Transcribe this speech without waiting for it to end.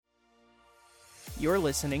You're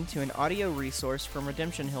listening to an audio resource from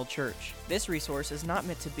Redemption Hill Church. This resource is not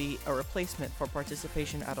meant to be a replacement for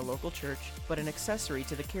participation at a local church, but an accessory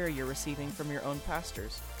to the care you're receiving from your own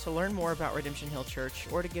pastors. To learn more about Redemption Hill Church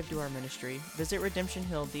or to give to our ministry, visit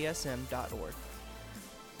redemptionhilldsm.org. All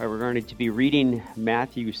right, we're going to be reading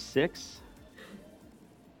Matthew 6,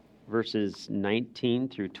 verses 19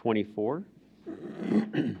 through 24.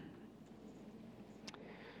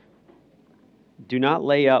 Do not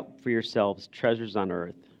lay up for yourselves treasures on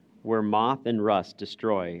earth, where moth and rust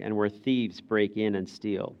destroy, and where thieves break in and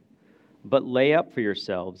steal. But lay up for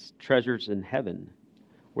yourselves treasures in heaven,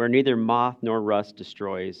 where neither moth nor rust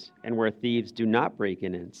destroys, and where thieves do not break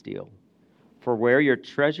in and steal. For where your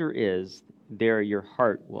treasure is, there your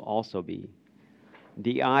heart will also be.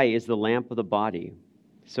 The eye is the lamp of the body.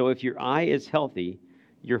 So if your eye is healthy,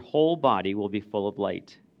 your whole body will be full of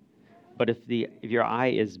light. But if your eye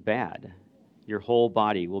is bad, your whole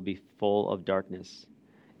body will be full of darkness.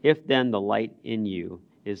 If then the light in you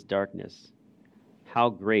is darkness, how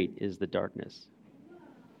great is the darkness?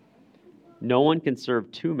 No one can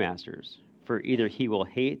serve two masters, for either he will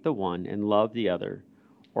hate the one and love the other,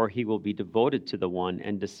 or he will be devoted to the one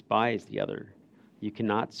and despise the other. You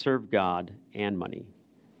cannot serve God and money.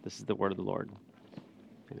 This is the word of the Lord.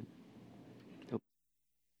 Amen.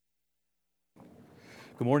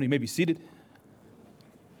 Good morning. You may be seated.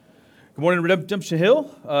 Good morning, Redemption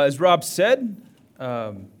Hill. As Rob said,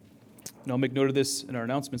 and I'll make note of this in our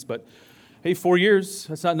announcements, but hey, 4 years,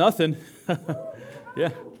 that's not nothing. Yeah,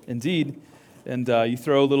 indeed. And you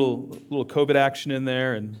throw a little COVID action in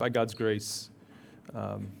there, and by God's grace,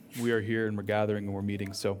 we are here and we're gathering and we're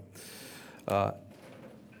meeting. So I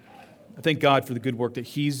thank God for the good work that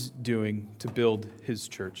He's doing to build His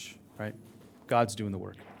church, right? God's doing the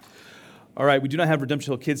work. All right, we do not have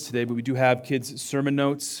Redemption Hill Kids today, but we do have kids' sermon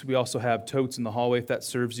notes. We also have totes in the hallway if that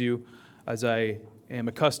serves you. As I am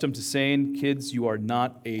accustomed to saying, kids, you are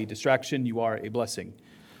not a distraction, you are a blessing.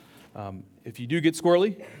 If you do get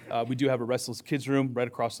squirrely, we do have a Restless Kids room right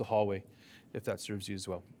across the hallway, if that serves you as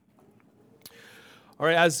well. All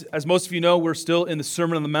right, as most of you know, we're still in the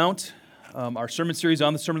Sermon on the Mount. Our sermon series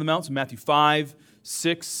on the Sermon on the Mount is Matthew 5,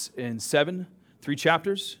 6, and 7, 3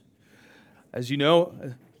 chapters. As you know,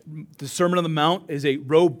 the Sermon on the Mount is a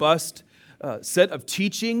robust set of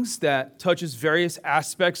teachings that touches various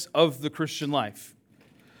aspects of the Christian life.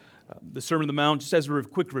 The Sermon on the Mount, just as a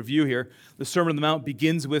quick review here, the Sermon on the Mount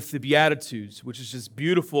begins with the Beatitudes, which is this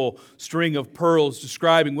beautiful string of pearls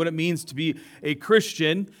describing what it means to be a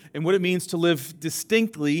Christian and what it means to live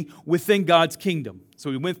distinctly within God's kingdom. So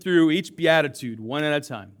we went through each Beatitude one at a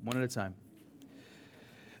time.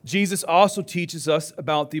 Jesus also teaches us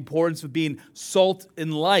about the importance of being salt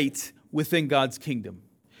and light within God's kingdom.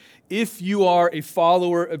 If you are a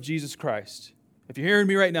follower of Jesus Christ, if you're hearing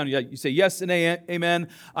me right now, you say yes and amen,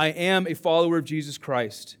 I am a follower of Jesus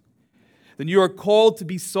Christ, then you are called to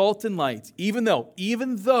be salt and light, even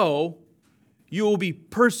though you will be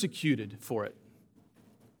persecuted for it.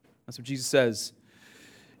 That's what Jesus says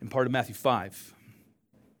in part of Matthew 5.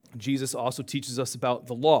 Jesus also teaches us about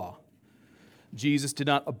the law. Jesus did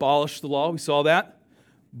not abolish the law, we saw that,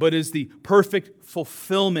 but is the perfect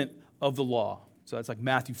fulfillment of the law. So that's like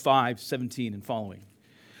Matthew 5, 17 and following.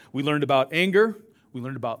 We learned about anger, we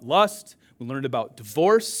learned about lust, we learned about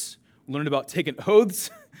divorce, we learned about taking oaths,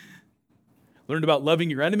 learned about loving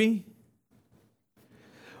your enemy.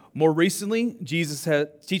 More recently, Jesus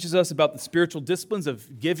teaches us about the spiritual disciplines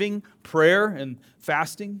of giving, prayer, and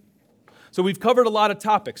fasting. So we've covered a lot of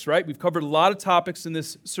topics, right? We've covered a lot of topics in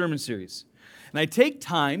this sermon series. And I take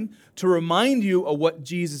time to remind you of what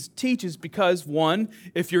Jesus teaches because, one,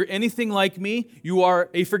 if you're anything like me, you are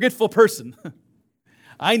a forgetful person.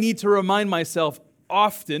 I need to remind myself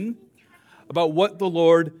often about what the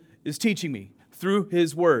Lord is teaching me through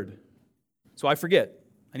His Word. So I forget.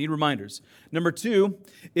 I need reminders. Number two,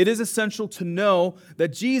 it is essential to know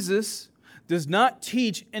that Jesus does not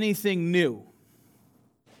teach anything new.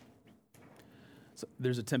 So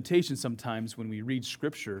there's a temptation sometimes when we read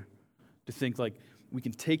Scripture to think like we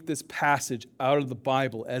can take this passage out of the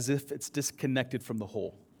Bible as if it's disconnected from the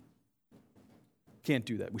whole. Can't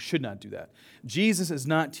do that. We should not do that. Jesus is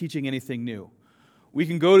not teaching anything new. We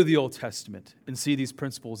can go to the Old Testament and see these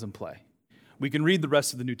principles in play. We can read the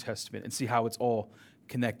rest of the New Testament and see how it's all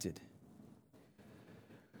connected.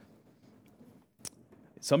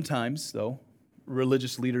 Sometimes, though,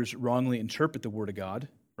 religious leaders wrongly interpret the Word of God,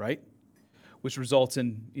 right? Which results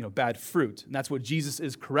in, bad fruit. And that's what Jesus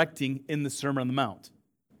is correcting in the Sermon on the Mount.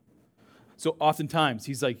 So oftentimes,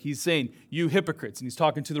 he's saying, you hypocrites, and he's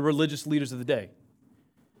talking to the religious leaders of the day.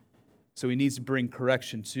 So he needs to bring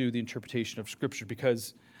correction to the interpretation of Scripture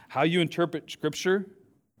because How you interpret Scripture,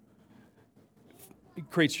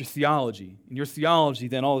 it creates your theology. And your theology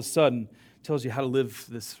then all of a sudden tells you how to live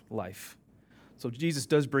this life. So Jesus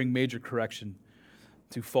does bring major correction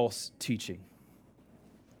to false teaching.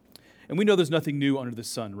 And we know there's nothing new under the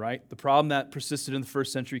sun, right? The problem that persisted in the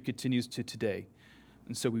first century continues to today.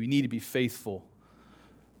 And so we need to be faithful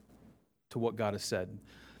to what God has said.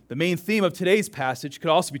 The main theme of today's passage could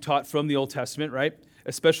also be taught from the Old Testament, right?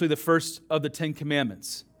 Especially the first of the 10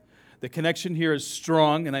 Commandments. The connection here is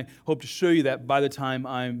strong, and I hope to show you that by the time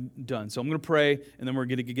I'm done. So I'm going to pray, and then we're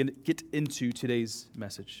going to get into today's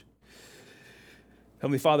message.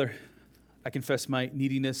 Heavenly Father, I confess my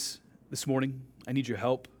neediness this morning. I need your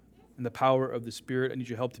help and the power of the Spirit. I need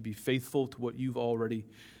your help to be faithful to what you've already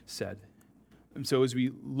said. And so as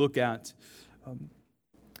we look at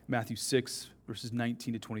Matthew 6, verses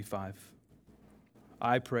 19 to 25,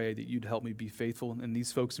 I pray that you'd help me be faithful, and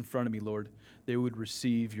these folks in front of me, Lord, they would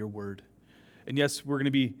receive your word. And yes, we're going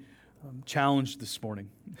to be challenged this morning,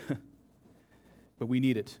 but we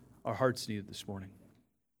need it. Our hearts need it this morning.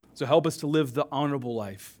 So help us to live the honorable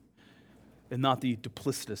life and not the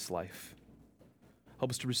duplicitous life. Help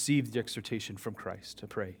us to receive the exhortation from Christ. I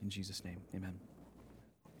pray in Jesus' name, amen.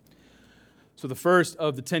 So the first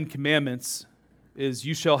of the 10 Commandments is,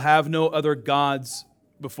 you shall have no other gods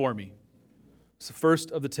before me. It's the first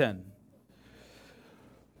of the 10.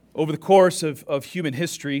 Over the course of human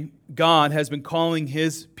history, God has been calling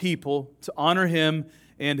his people to honor him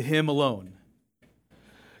and him alone.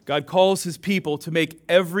 God calls his people to make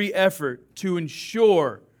every effort to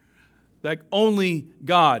ensure that only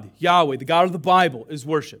God, Yahweh, the God of the Bible, is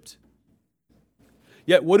worshipped.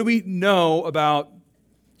 Yet, what do we know about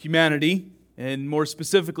humanity? And more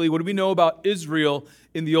specifically, what do we know about Israel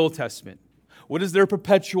in the Old Testament? What is their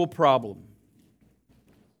perpetual problem?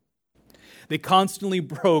 They constantly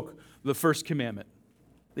broke the first commandment.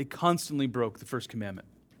 They constantly broke the first commandment.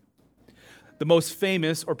 The most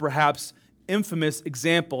famous, or perhaps infamous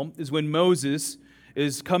example, is when Moses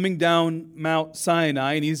is coming down Mount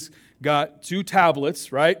Sinai, and he's got 2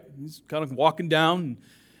 tablets, right? He's kind of walking down, and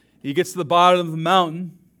he gets to the bottom of the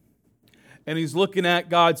mountain, and he's looking at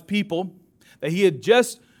God's people that he had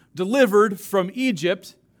just delivered from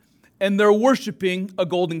Egypt, and they're worshiping a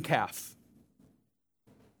golden calf.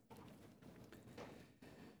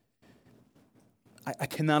 I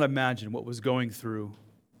cannot imagine what was going through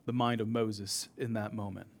the mind of Moses in that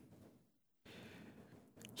moment.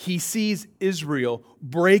 He sees Israel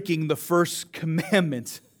breaking the first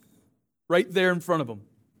commandment right there in front of him.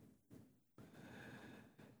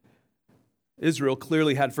 Israel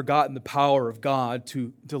clearly had forgotten the power of God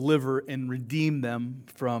to deliver and redeem them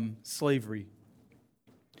from slavery.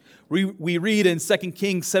 We read in 2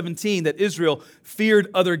 Kings 17 that Israel feared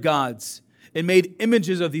other gods and made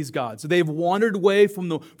images of these gods. So they've wandered away from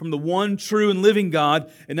the one true and living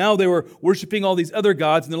God, and now they were worshiping all these other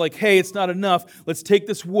gods, and they're like, hey, it's not enough. Let's take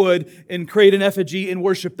this wood and create an effigy and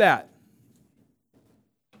worship that.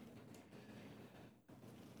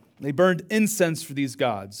 They burned incense for these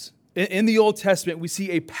gods. In the Old Testament, we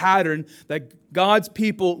see a pattern that God's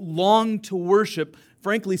people long to worship,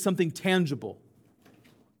 frankly, something tangible.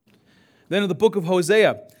 Then in the book of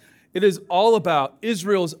Hosea, it is all about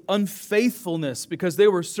Israel's unfaithfulness because they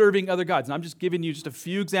were serving other gods. And I'm just giving you just a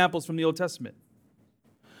few examples from the Old Testament.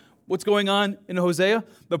 What's going on in Hosea?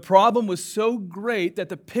 The problem was so great that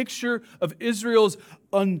the picture of Israel's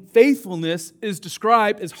unfaithfulness is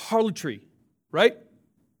described as harlotry, right?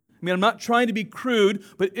 I mean, I'm not trying to be crude,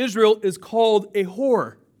 but Israel is called a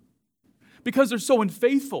whore because they're so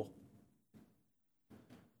unfaithful.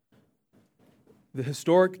 The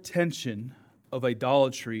historic tension of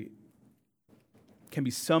idolatry can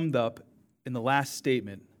be summed up in the last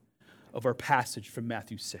statement of our passage from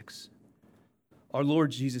Matthew 6. Our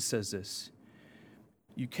Lord Jesus says this: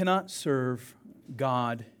 you cannot serve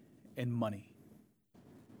God and money.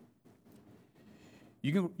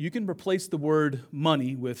 You can replace the word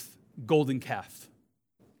money with golden calf.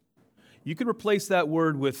 You could replace that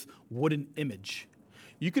word with wooden image.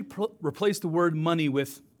 You could replace the word money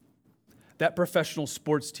with that professional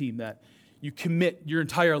sports team that you commit your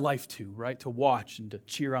entire life to, right? To watch and to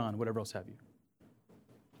cheer on, whatever else have you.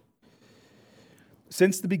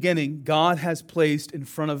 Since the beginning, God has placed in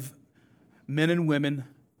front of men and women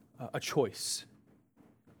a choice.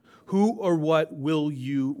 Who or what will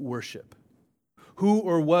you worship? Who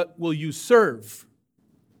or what will you serve?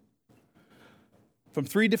 From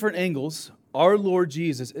 3 different angles, our Lord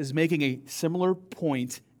Jesus is making a similar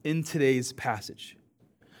point in today's passage.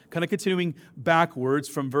 Kind of continuing backwards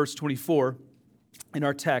from verse 24 in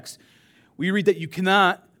our text, we read that you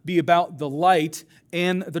cannot be about the light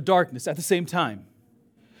and the darkness at the same time.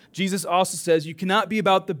 Jesus also says you cannot be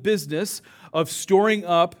about the business of storing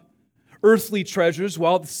up earthly treasures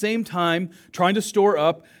while at the same time trying to store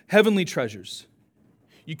up heavenly treasures.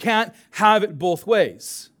 You can't have it both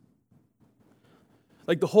ways.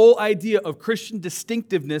 Like the whole idea of Christian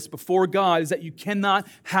distinctiveness before God is that you cannot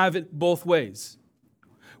have it both ways.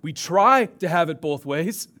 We try to have it both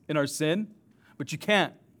ways in our sin, but you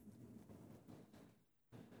can't.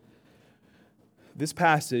 This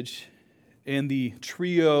passage and the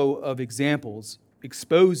trio of examples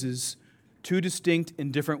exposes two distinct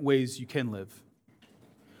and different ways you can live.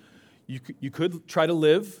 You could try to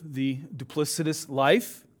live the duplicitous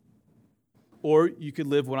life, or you could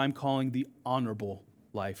live what I'm calling the honorable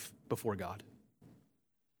life before God.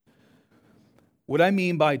 What I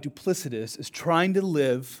mean by duplicitous is trying to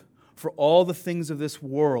live for all the things of this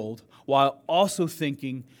world while also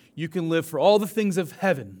thinking you can live for all the things of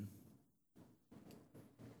heaven.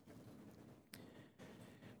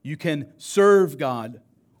 You can serve God,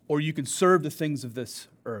 or you can serve the things of this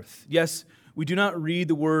earth. Yes, we do not read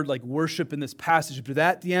the word like worship in this passage, but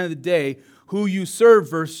at the end of the day, who you serve,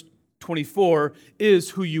 verse 24, is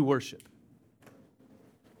who you worship.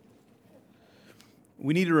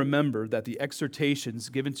 We need to remember that the exhortations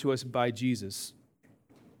given to us by Jesus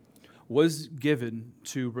was given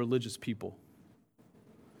to religious people.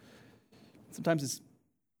 Sometimes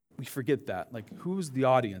we forget that. Like, who's the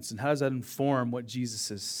audience and how does that inform what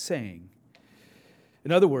Jesus is saying?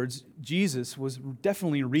 In other words, Jesus was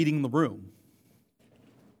definitely reading the room.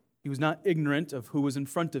 He was not ignorant of who was in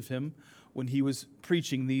front of him when he was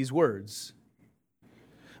preaching these words.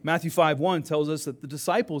 Matthew 5:1 tells us that the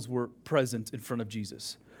disciples were present in front of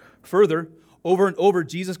Jesus. Further, over and over,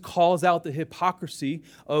 Jesus calls out the hypocrisy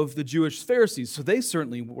of the Jewish Pharisees, so they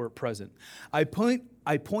certainly were present. I point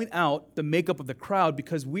out the makeup of the crowd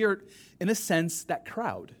because we are, in a sense, that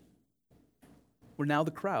crowd. We're now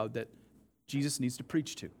the crowd that Jesus needs to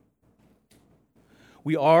preach to.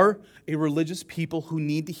 We are a religious people who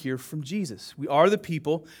need to hear from Jesus. We are the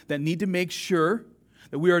people that need to make sure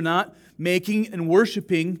that we are not making and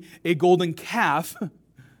worshiping a golden calf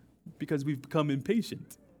because we've become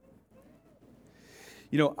impatient.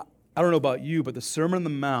 You know, I don't know about you, but the Sermon on the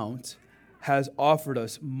Mount has offered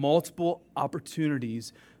us multiple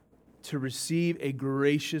opportunities to receive a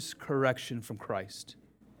gracious correction from Christ.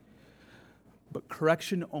 But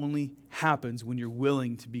correction only happens when you're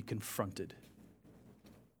willing to be confronted.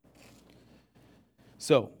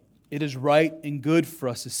 So, it is right and good for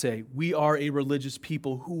us to say we are a religious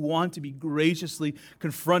people who want to be graciously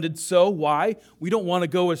confronted. So, why? We don't want to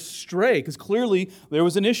go astray, because clearly there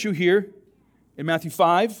was an issue here in Matthew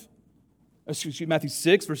 6,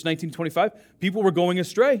 verse 19 to 25. People were going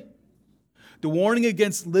astray. The warning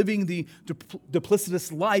against living the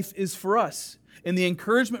duplicitous life is for us. And the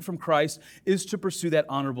encouragement from Christ is to pursue that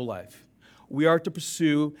honorable life. We are to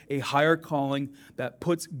pursue a higher calling that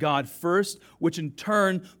puts God first, which in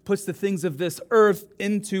turn puts the things of this earth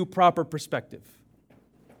into proper perspective.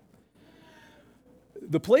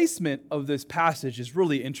 The placement of this passage is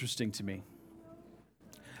really interesting to me.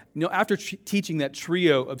 You know, after teaching that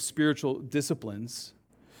trio of spiritual disciplines,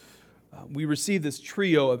 we receive this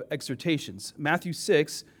trio of exhortations. Matthew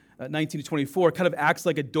 6, 19 to 24, kind of acts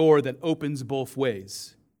like a door that opens both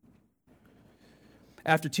ways.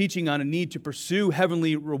 After teaching on a need to pursue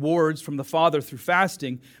heavenly rewards from the Father through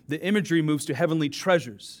fasting, the imagery moves to heavenly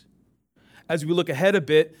treasures. As we look ahead a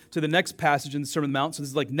bit to the next passage in the Sermon on the Mount, so this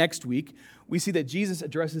is like next week, we see that Jesus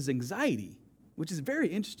addresses anxiety, which is very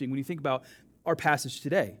interesting when you think about our passage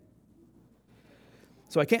today.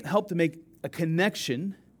 So I can't help to make a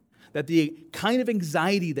connection that the kind of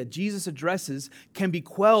anxiety that Jesus addresses can be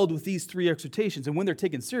quelled with these three exhortations. And when they're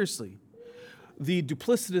taken seriously, the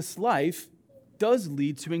duplicitous life does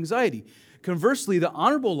lead to anxiety. Conversely, the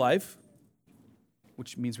honorable life,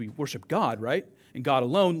 which means we worship God, right? And God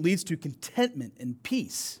alone, leads to contentment and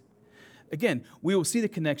peace. Again, we will see the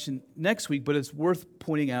connection next week, but it's worth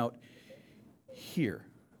pointing out here.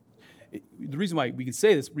 The reason why we can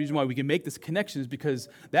say this, the reason why we can make this connection is because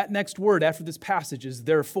that next word after this passage is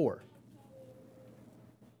therefore.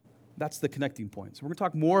 That's the connecting point. So we're going to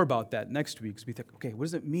talk more about that next week. So we think, okay, what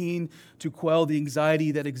does it mean to quell the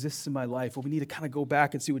anxiety that exists in my life? Well, we need to kind of go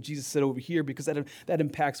back and see what Jesus said over here because that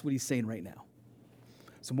impacts what he's saying right now.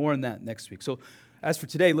 So more on that next week. So as for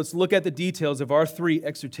today, let's look at the details of our three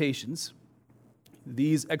exhortations.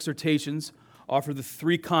 These exhortations offer the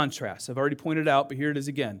three contrasts. I've already pointed out, but here it is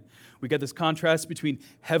again. We got this contrast between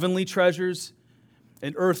heavenly treasures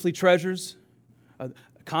and earthly treasures, a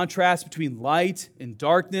contrast between light and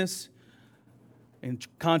darkness, and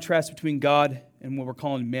contrast between God and what we're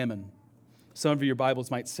calling mammon. Some of your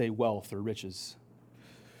Bibles might say wealth or riches.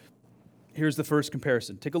 Here's the first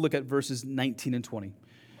comparison. Take a look at verses 19 and 20.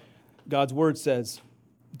 God's word says,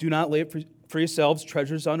 "Do not lay up for yourselves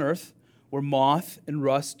treasures on earth, where moth and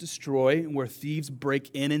rust destroy, and where thieves break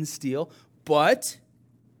in and steal. But,"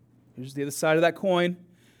 here's the other side of that coin,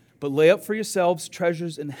 "but lay up for yourselves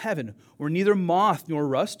treasures in heaven, where neither moth nor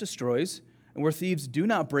rust destroys, and where thieves do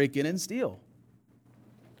not break in and steal."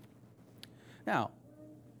 Now,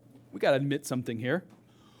 we got to admit something here.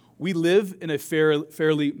 We live in a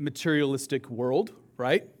fairly materialistic world,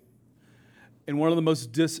 right? And one of the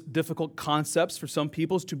most difficult concepts for some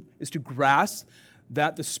people is to grasp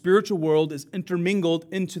that the spiritual world is intermingled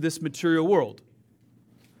into this material world.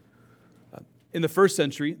 In the first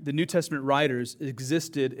century, the New Testament writers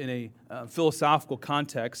existed in a philosophical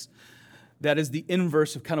context that is the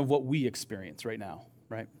inverse of kind of what we experience right now,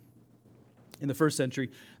 right? In the first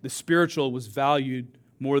century, the spiritual was valued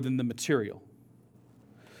more than the material.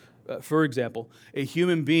 For example, a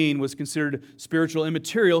human being was considered spiritual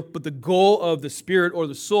immaterial, but the goal of the spirit or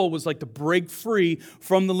the soul was like to break free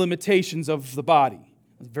from the limitations of the body.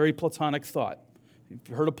 It's a very Platonic thought. You've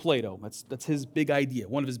heard of Plato. That's his big idea,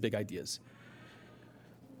 one of his big ideas.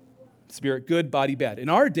 Spirit good, body bad. In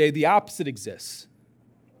our day, the opposite exists.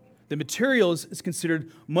 The material is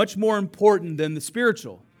considered much more important than the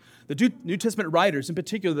spiritual. The New Testament writers, in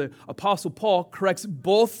particular the Apostle Paul, corrects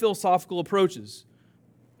both philosophical approaches.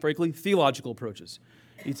 Frankly, theological approaches.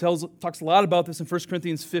 He talks a lot about this in 1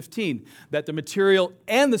 Corinthians 15, that the material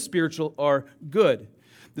and the spiritual are good.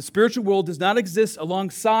 The spiritual world does not exist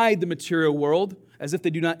alongside the material world, as if they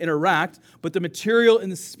do not interact, but the material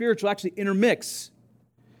and the spiritual actually intermix.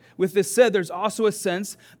 With this said, there's also a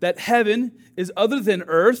sense that heaven is other than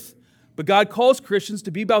earth, but God calls Christians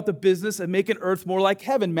to be about the business of making earth more like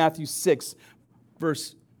heaven, Matthew 6,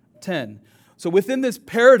 verse 10. So within this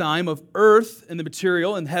paradigm of earth and the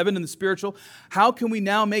material and heaven and the spiritual, how can we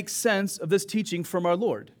now make sense of this teaching from our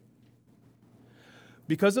Lord?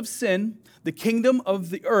 Because of sin, the kingdom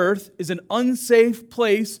of the earth is an unsafe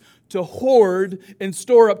place to hoard and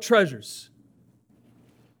store up treasures.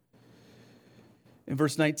 In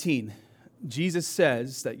verse 19, Jesus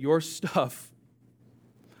says that your stuff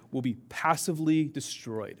will be passively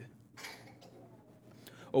destroyed.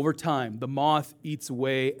 Over time, the moth eats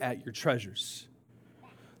away at your treasures.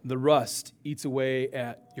 The rust eats away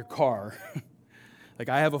at your car. Like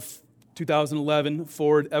I have a 2011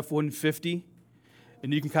 Ford F-150,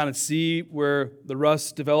 and you can kind of see where the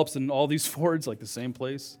rust develops in all these Fords, like the same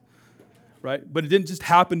place, right? But it didn't just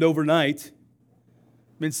happen overnight.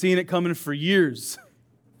 I've been seeing it coming for years.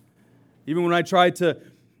 Even when I tried to,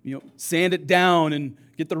 sand it down and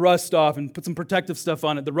get the rust off and put some protective stuff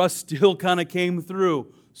on it, the rust still kind of came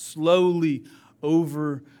through slowly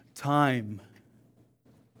over time.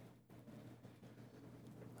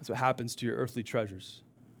 That's what happens to your earthly treasures.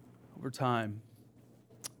 Over time,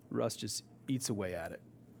 rust just eats away at it.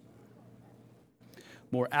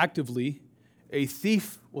 More actively, a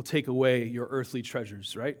thief will take away your earthly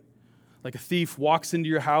treasures, right? Like a thief walks into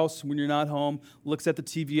your house when you're not home, looks at the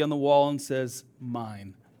TV on the wall and says,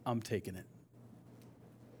 "Mine, I'm taking it."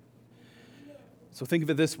 So think of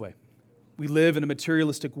it this way. We live in a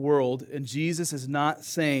materialistic world, and Jesus is not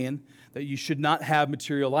saying that you should not have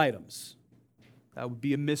material items. That would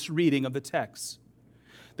be a misreading of the text.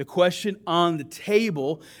 The question on the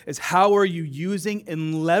table is, how are you using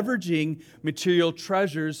and leveraging material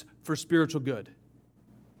treasures for spiritual good?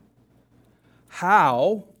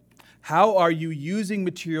 How are you using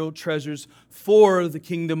material treasures for the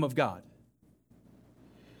kingdom of God?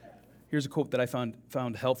 Here's a quote that I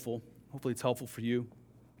found helpful. Hopefully it's helpful for you.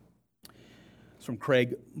 It's from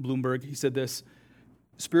Craig Bloomberg. He said this: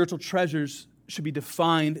 spiritual treasures should be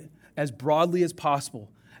defined as broadly as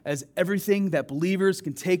possible as everything that believers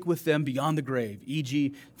can take with them beyond the grave,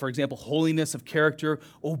 e.g., for example, holiness of character,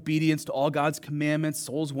 obedience to all God's commandments,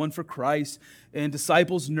 souls won for Christ, and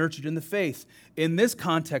disciples nurtured in the faith. In this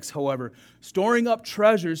context, however, storing up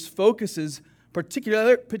treasures focuses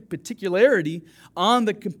particularity on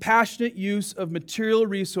the compassionate use of material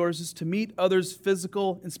resources to meet others'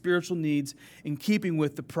 physical and spiritual needs in keeping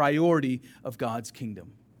with the priority of God's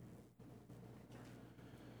kingdom.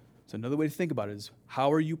 So another way to think about it is,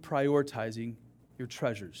 how are you prioritizing your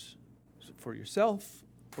treasures? Is it for yourself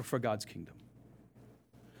or for God's kingdom?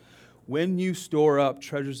 When you store up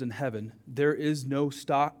treasures in heaven, there is no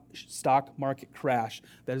stock market crash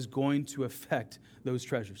that is going to affect those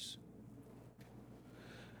treasures.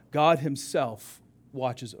 God himself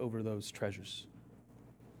watches over those treasures.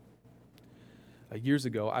 Years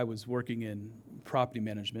ago, I was working in property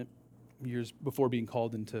management, years before being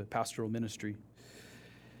called into pastoral ministry.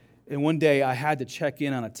 And one day I had to check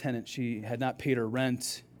in on a tenant. She had not paid her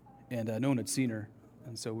rent, and no one had seen her,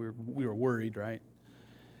 and so we were worried, right?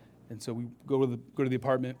 And so we go to the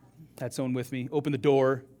apartment, had someone with me, open the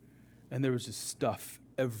door, and there was just stuff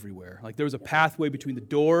everywhere. Like there was a pathway between the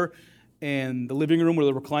door and the living room where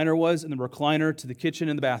the recliner was, and the recliner to the kitchen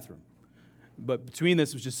and the bathroom. But between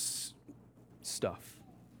this was just stuff.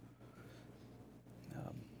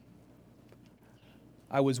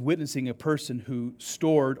 I was witnessing a person who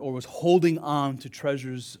stored or was holding on to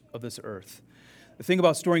treasures of this earth. The thing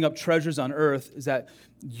about storing up treasures on earth is that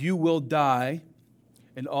you will die,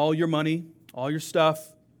 and all your money, all your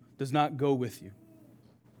stuff does not go with you.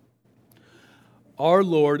 Our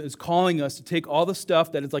Lord is calling us to take all the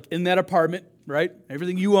stuff that is like in that apartment, right?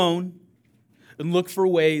 Everything you own, and look for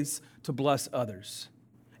ways to bless others.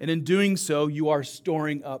 And in doing so, you are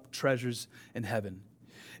storing up treasures in heaven.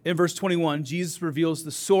 In verse 21, Jesus reveals the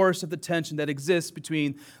source of the tension that exists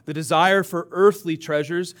between the desire for earthly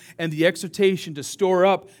treasures and the exhortation to store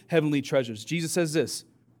up heavenly treasures. Jesus says this,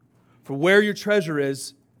 "For where your treasure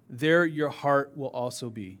is, there your heart will also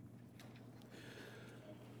be."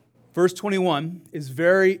 Verse 21 is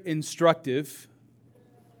very instructive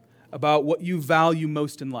about what you value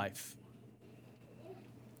most in life.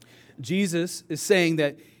 Jesus is saying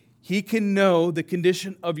that He can know the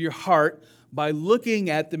condition of your heart by looking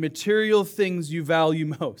at the material things you value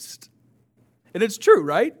most. And it's true,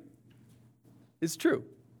 right? It's true.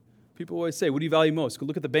 People always say, what do you value most? Go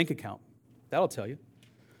look at the bank account. That'll tell you.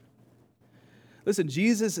 Listen,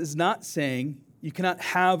 Jesus is not saying you cannot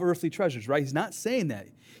have earthly treasures, right? He's not saying that.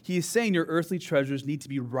 He is saying your earthly treasures need to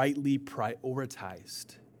be rightly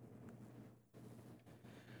prioritized.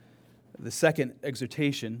 The second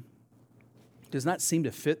exhortation does not seem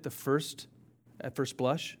to fit the first at first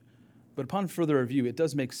blush. But upon further review, it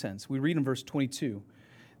does make sense. We read in verse 22,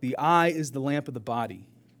 the eye is the lamp of the body.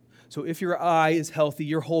 So if your eye is healthy,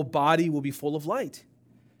 your whole body will be full of light.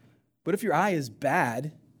 But if your eye is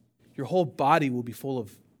bad, your whole body will be full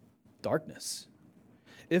of darkness.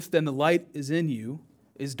 If then the light is in you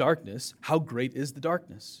is darkness, how great is the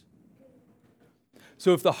darkness?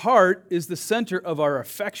 So if the heart is the center of our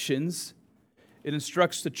affections, it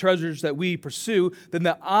instructs the treasures that we pursue, then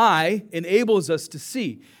the eye enables us to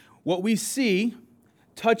see. What we see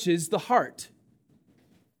touches the heart.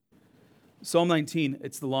 Psalm 19,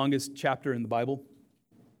 it's the longest chapter in the Bible,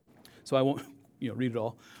 so I won't read it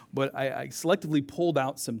all, but I selectively pulled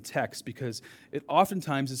out some text because it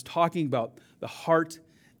oftentimes is talking about the heart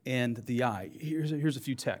and the eye. Here's a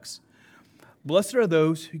few texts. Blessed are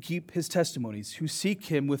those who keep His testimonies, who seek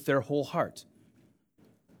Him with their whole heart.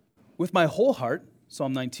 With my whole heart,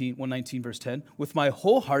 Psalm 119, verse 10, with my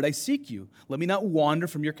whole heart I seek you. Let me not wander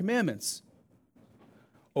from your commandments.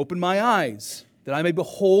 Open my eyes, that I may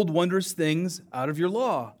behold wondrous things out of your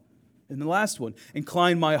law. And the last one,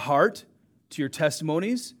 incline my heart to your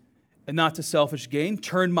testimonies and not to selfish gain.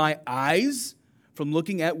 Turn my eyes from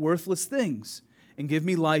looking at worthless things and give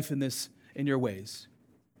me life in your ways.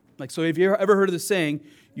 So have you ever heard of the saying,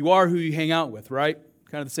 you are who you hang out with, right?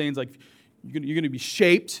 Kind of the saying's like, you're going to be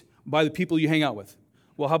shaped by the people you hang out with.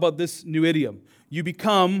 Well, how about this new idiom? You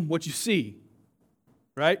become what you see,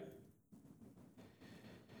 right?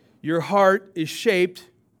 Your heart is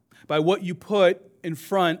shaped by what you put in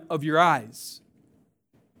front of your eyes.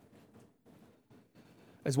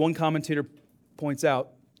 As one commentator points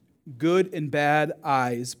out, good and bad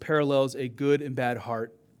eyes parallels a good and bad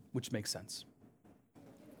heart, which makes sense.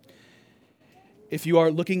 If you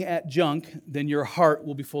are looking at junk, then your heart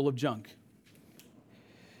will be full of junk.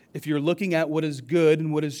 If you're looking at what is good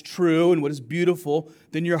and what is true and what is beautiful,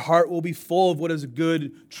 then your heart will be full of what is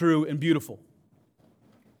good, true, and beautiful.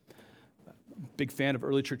 I'm a big fan of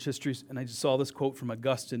early church history, and I just saw this quote from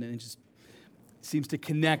Augustine, and it just seems to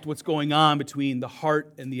connect what's going on between the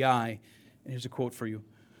heart and the eye. And here's a quote for you.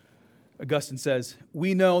 Augustine says,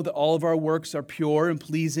 "We know that all of our works are pure and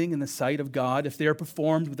pleasing in the sight of God if they are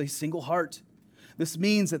performed with a single heart. This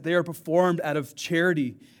means that they are performed out of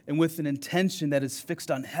charity and with an intention that is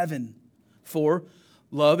fixed on heaven. For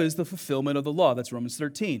love is the fulfillment of the law." That's Romans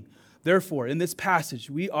 13. Therefore, in this passage,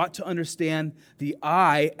 we ought to understand the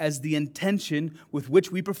eye as the intention with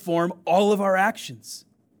which we perform all of our actions.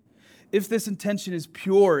 If this intention is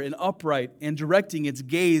pure and upright and directing its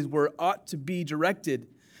gaze where it ought to be directed,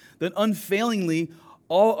 then unfailingly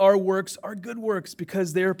all our works are good works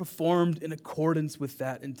because they are performed in accordance with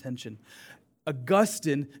that intention.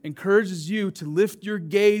 Augustine encourages you to lift your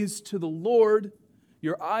gaze to the Lord,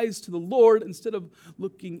 your eyes to the Lord, instead of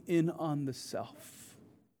looking in on the self.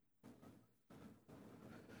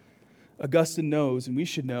 Augustine knows, and we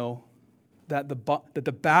should know, that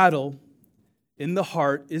the battle in the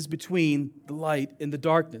heart is between the light and the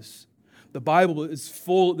darkness. The Bible is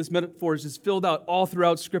full, this metaphor is just filled out all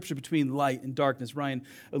throughout Scripture between light and darkness. Ryan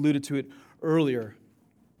alluded to it earlier.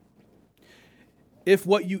 If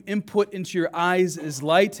what you input into your eyes is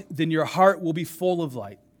light, then your heart will be full of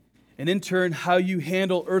light. And in turn, how you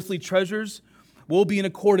handle earthly treasures will be in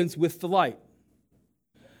accordance with the light.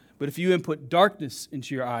 But if you input darkness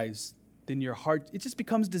into your eyes, then your heart, it just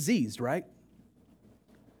becomes diseased, right?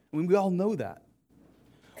 I mean, we all know that.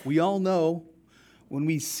 We all know when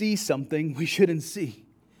we see something we shouldn't see,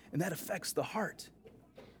 and that affects the heart.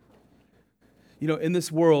 You know, in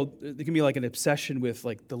this world, there can be like an obsession with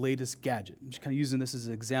like the latest gadget. I'm just kind of using this as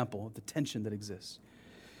an example of the tension that exists.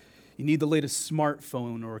 You need the latest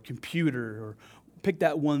smartphone or a computer, or pick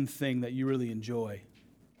that one thing that you really enjoy.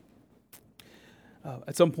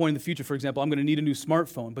 At some point in the future, for example, I'm going to need a new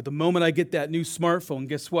smartphone. But the moment I get that new smartphone,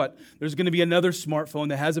 guess what? There's going to be another smartphone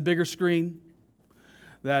that has a bigger screen,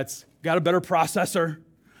 that's got a better processor,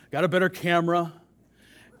 got a better camera.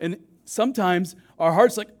 And sometimes our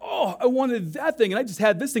heart's like, oh, I wanted that thing, and I just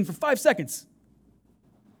had this thing for 5 seconds.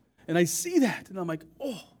 And I see that, and I'm like,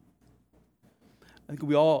 oh. I think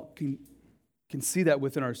we all can see that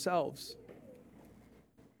within ourselves.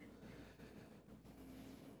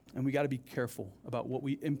 And we got to be careful about what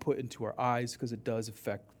we input into our eyes because it does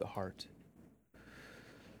affect the heart.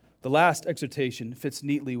 The last exhortation fits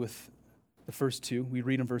neatly with the first two. We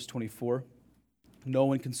read in verse 24, no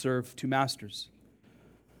one can serve two masters.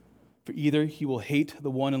 For either he will hate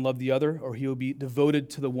the one and love the other, or he will be devoted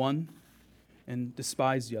to the one and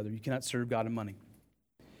despise the other. You cannot serve God and money.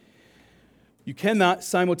 You cannot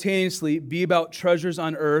simultaneously be about treasures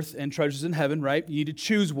on earth and treasures in heaven, right? You need to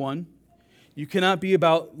choose one. You cannot be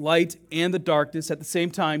about light and the darkness at the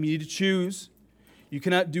same time. You need to choose. You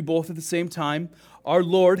cannot do both at the same time. Our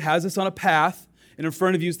Lord has us on a path, and in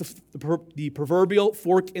front of you is the proverbial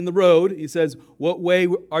fork in the road. He says, what way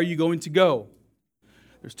are you going to go?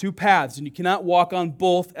 There's two paths, and you cannot walk on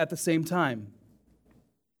both at the same time.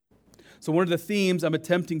 So one of the themes I'm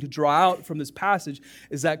attempting to draw out from this passage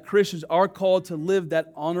is that Christians are called to live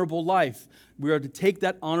that honorable life. We are to take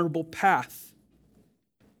that honorable path.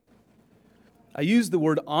 I use the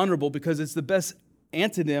word honorable because it's the best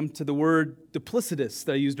antonym to the word duplicitous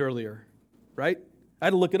that I used earlier, right? I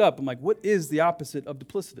had to look it up. I'm like, what is the opposite of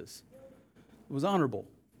duplicitous? It was honorable.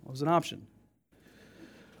 It was an option.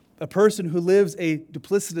 A person who lives a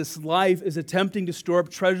duplicitous life is attempting to store up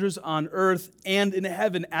treasures on earth and in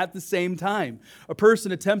heaven at the same time. A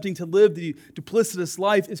person attempting to live the duplicitous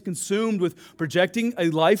life is consumed with projecting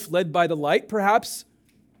a life led by the light, perhaps,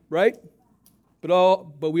 right?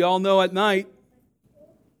 But we all know at night,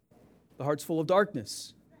 the heart's full of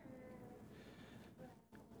darkness.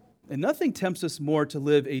 And nothing tempts us more to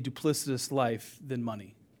live a duplicitous life than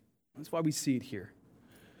money. That's why we see it here.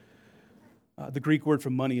 The Greek word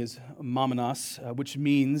for money is mammonos, which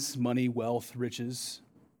means money, wealth, riches.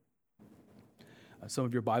 Some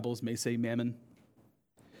of your Bibles may say mammon.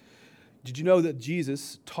 Did you know that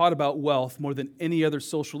Jesus taught about wealth more than any other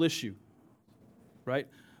social issue? Right?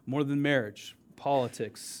 More than marriage,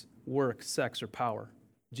 politics, work, sex, or power.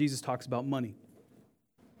 Jesus talks about money.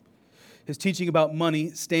 His teaching about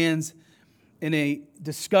money stands in a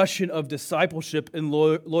discussion of discipleship and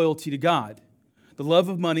loyalty to God. The love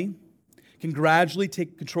of money can gradually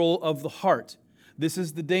take control of the heart. This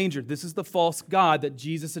is the danger. This is the false god that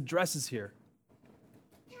Jesus addresses here.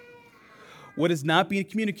 What is not being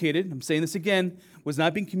communicated, I'm saying this again, what's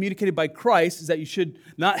not being communicated by Christ is that you should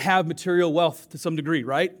not have material wealth to some degree,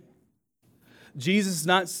 right? Jesus is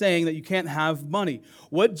not saying that you can't have money.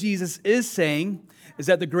 What Jesus is saying is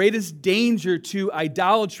that the greatest danger to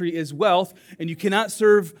idolatry is wealth, and you cannot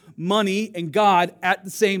serve money and God at the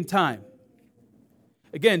same time.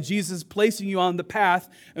 Again, Jesus is placing you on the path,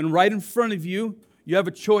 and right in front of you, you have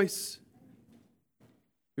a choice.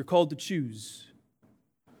 You're called to choose.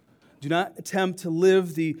 Do not attempt to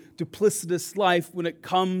live the duplicitous life when it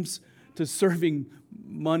comes to serving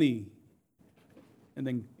money. And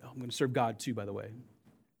then, I'm going to serve God too, by the way.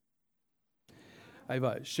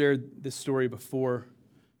 I've shared this story before,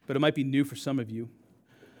 but it might be new for some of you.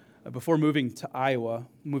 Before moving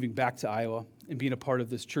back to Iowa, and being a part of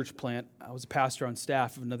this church plant, I was a pastor on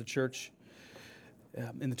staff of another church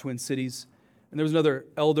in the Twin Cities. And there was another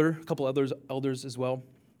elder, a couple others elders as well.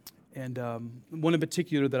 And one in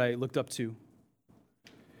particular that I looked up to.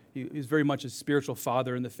 He was very much a spiritual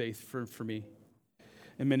father in the faith for me.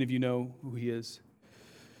 And many of you know who he is.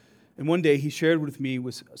 And one day he shared with me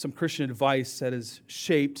some Christian advice that has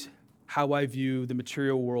shaped how I view the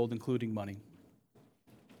material world, including money.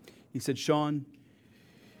 He said, Sean,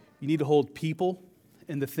 you need to hold people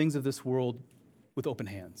and the things of this world with open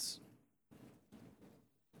hands.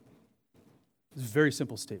 It's a very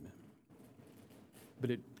simple statement, but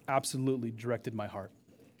it absolutely directed my heart.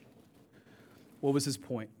 What was his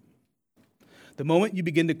point? The moment you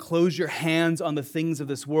begin to close your hands on the things of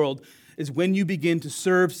this world is when you begin to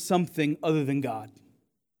serve something other than God.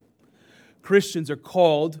 Christians are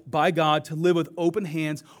called by God to live with open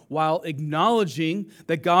hands while acknowledging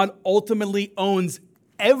that God ultimately owns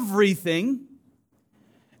everything,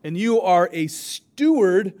 and you are a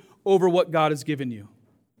steward over what God has given you.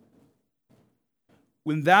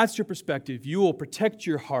 When that's your perspective, you will protect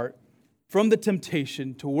your heart from the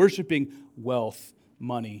temptation to worshiping wealth,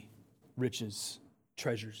 money, riches,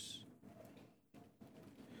 treasures.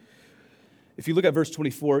 If you look at verse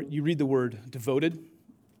 24, you read the word devoted.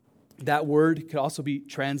 That word could also be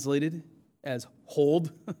translated as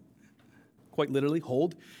hold, quite literally,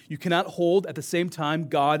 hold. You cannot hold at the same time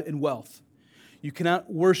God and wealth. You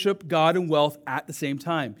cannot worship God and wealth at the same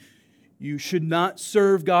time. You should not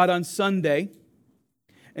serve God on Sunday,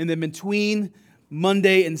 and then between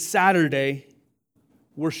Monday and Saturday,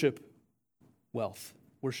 worship wealth,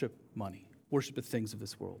 worship money, worship the things of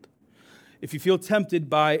this world. If you feel tempted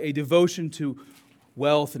by a devotion to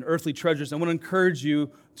wealth and earthly treasures, I want to encourage you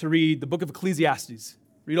to read the book of Ecclesiastes.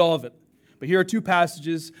 Read all of it. But here are two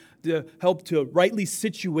passages to help to rightly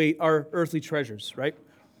situate our earthly treasures, right?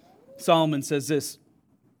 Solomon says this,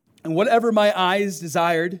 "And whatever my eyes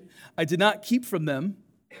desired, I did not keep from them."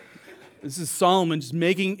 This is Solomon just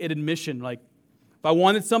making an admission, like, if I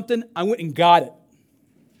wanted something, I went and got it.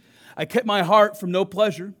 "I kept my heart from no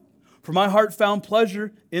pleasure, for my heart found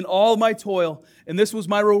pleasure in all my toil, and this was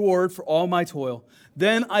my reward for all my toil.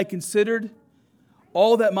 Then I considered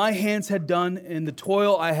all that my hands had done and the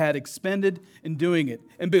toil I had expended in doing it.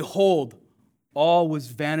 And behold, all was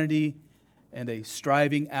vanity and a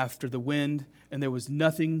striving after the wind, and there was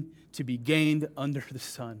nothing to be gained under the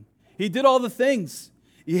sun." He did all the things.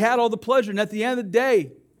 He had all the pleasure, and at the end of the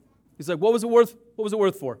day, he's like, what was it worth? What was it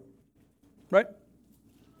worth for? Right?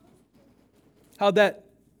 How'd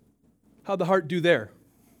the heart do there?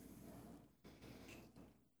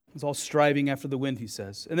 It's all striving after the wind, he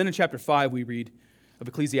says. And then in chapter 5, we read of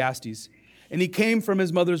Ecclesiastes, "And he came from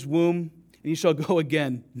his mother's womb, and he shall go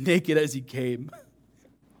again, naked as he came."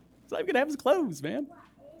 He's not even going to have his clothes, man.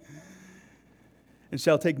 "And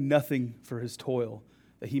shall take nothing for his toil,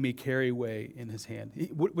 that he may carry away in his hand."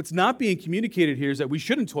 What's not being communicated here is that we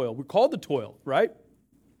shouldn't toil. We're called to toil, right?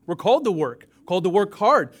 We're called to work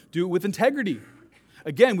hard, do it with integrity.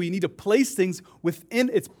 Again, we need to place things within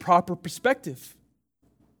its proper perspective.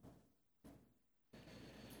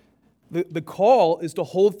 The call is to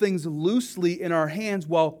hold things loosely in our hands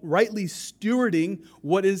while rightly stewarding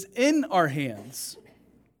what is in our hands.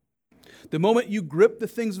 The moment you grip the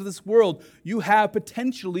things of this world, you have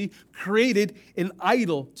potentially created an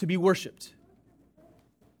idol to be worshipped.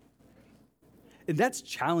 And that's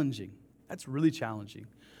challenging. That's really challenging.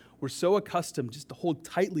 We're so accustomed just to hold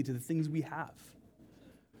tightly to the things we have.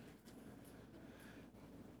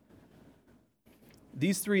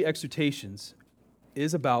 These three exhortations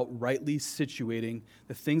is about rightly situating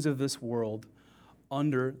the things of this world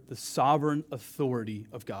under the sovereign authority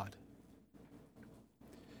of God.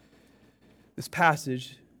 This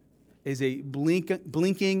passage is a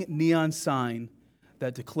blinking neon sign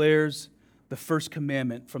that declares the first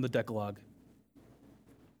commandment from the Decalogue.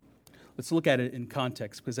 Let's look at it in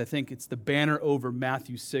context, because I think it's the banner over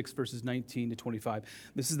Matthew 6, verses 19 to 25.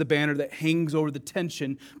 This is the banner that hangs over the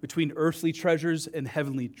tension between earthly treasures and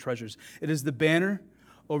heavenly treasures. It is the banner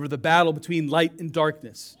over the battle between light and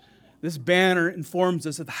darkness. This banner informs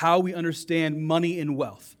us of how we understand money and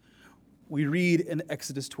wealth. We read in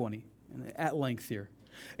Exodus 20, at length here.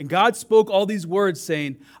 "And God spoke all these words,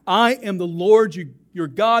 saying, I am the Lord your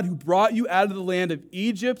God who brought you out of the land of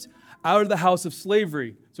Egypt, out of the house of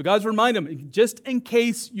slavery." So God's reminding them, just in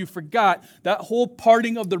case you forgot, that whole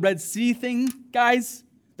parting of the Red Sea thing, guys,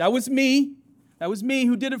 that was me. That was me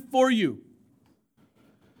who did it for you.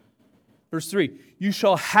 Verse 3, "You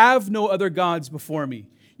shall have no other gods before me.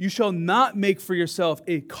 You shall not make for yourself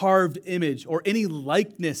a carved image or any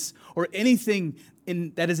likeness or anything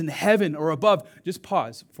that is in heaven or above." Just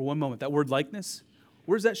pause for one moment. That word likeness,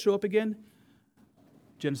 where does that show up again?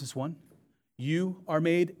 Genesis 1. You are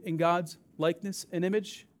made in God's likeness and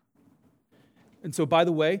image. And so, by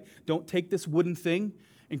the way, don't take this wooden thing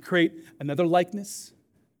and create another likeness,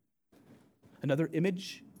 another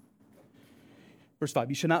image. Verse 5,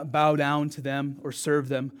 "You shall not bow down to them or serve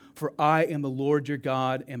them, for I am the Lord your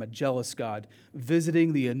God, am a jealous God,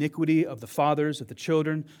 visiting the iniquity of the fathers of the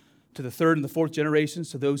children to the third and the fourth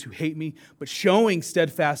generations, to those who hate me, but showing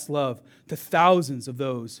steadfast love to thousands of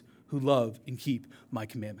those who love and keep my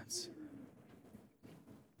commandments."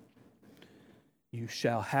 You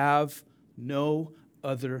shall have no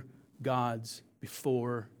other gods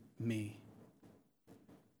before me.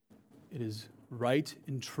 It is right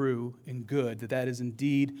and true and good that is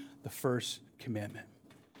indeed the first commandment.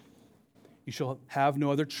 You shall have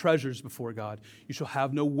no other treasures before God. You shall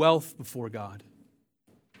have no wealth before God.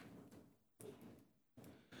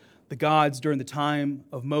 The gods during the time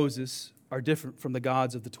of Moses are different from the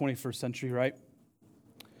gods of the 21st century, right?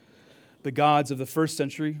 The gods of the first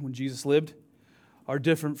century, when Jesus lived, are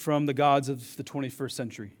different from the gods of the 21st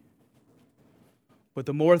century. But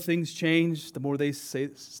the more things change, the more they stay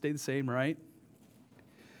the same, right?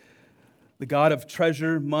 The God of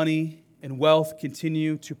treasure, money, and wealth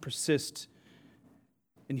continue to persist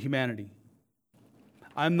in humanity.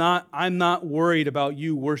 I'm not worried about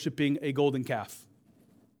you worshiping a golden calf.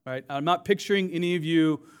 Right? I'm not picturing any of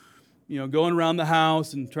you, going around the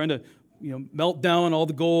house and trying to, melt down all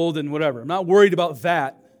the gold and whatever. I'm not worried about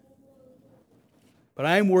that. But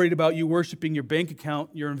I am worried about you worshiping your bank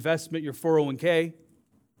account, your investment, your 401k.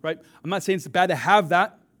 Right? I'm not saying it's bad to have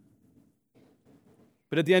that.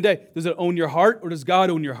 But at the end of the day, does it own your heart or does God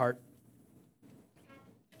own your heart?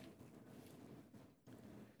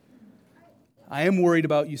 I am worried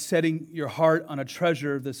about you setting your heart on a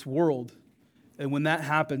treasure of this world. And when that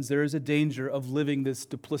happens, there is a danger of living this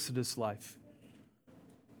duplicitous life.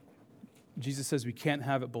 Jesus says we can't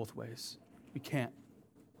have it both ways. We can't.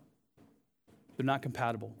 They're not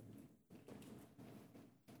compatible.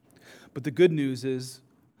 But the good news is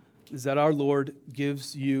that our Lord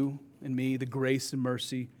gives you and me the grace and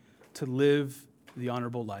mercy to live the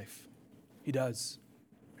honorable life. He does.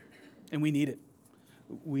 And we need it.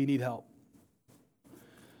 We need help.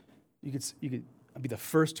 You could I'll be the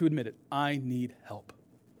first to admit it. I need help.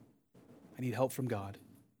 I need help from God.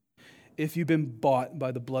 If you've been bought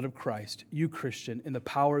by the blood of Christ, you, Christian, in the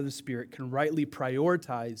power of the Spirit, can rightly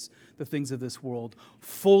prioritize the things of this world,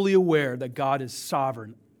 fully aware that God is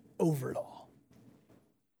sovereign over it all.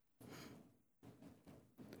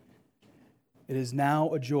 It is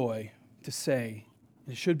now a joy to say,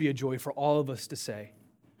 and it should be a joy for all of us to say,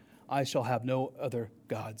 I shall have no other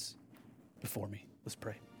gods before me. Let's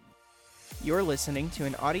pray. You're listening to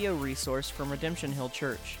an audio resource from Redemption Hill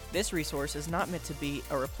Church. This resource is not meant to be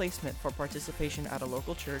a replacement for participation at a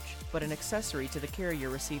local church, but an accessory to the care you're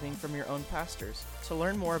receiving from your own pastors. To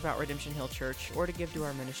learn more about Redemption Hill Church or to give to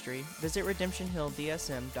our ministry, visit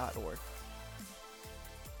redemptionhilldsm.org.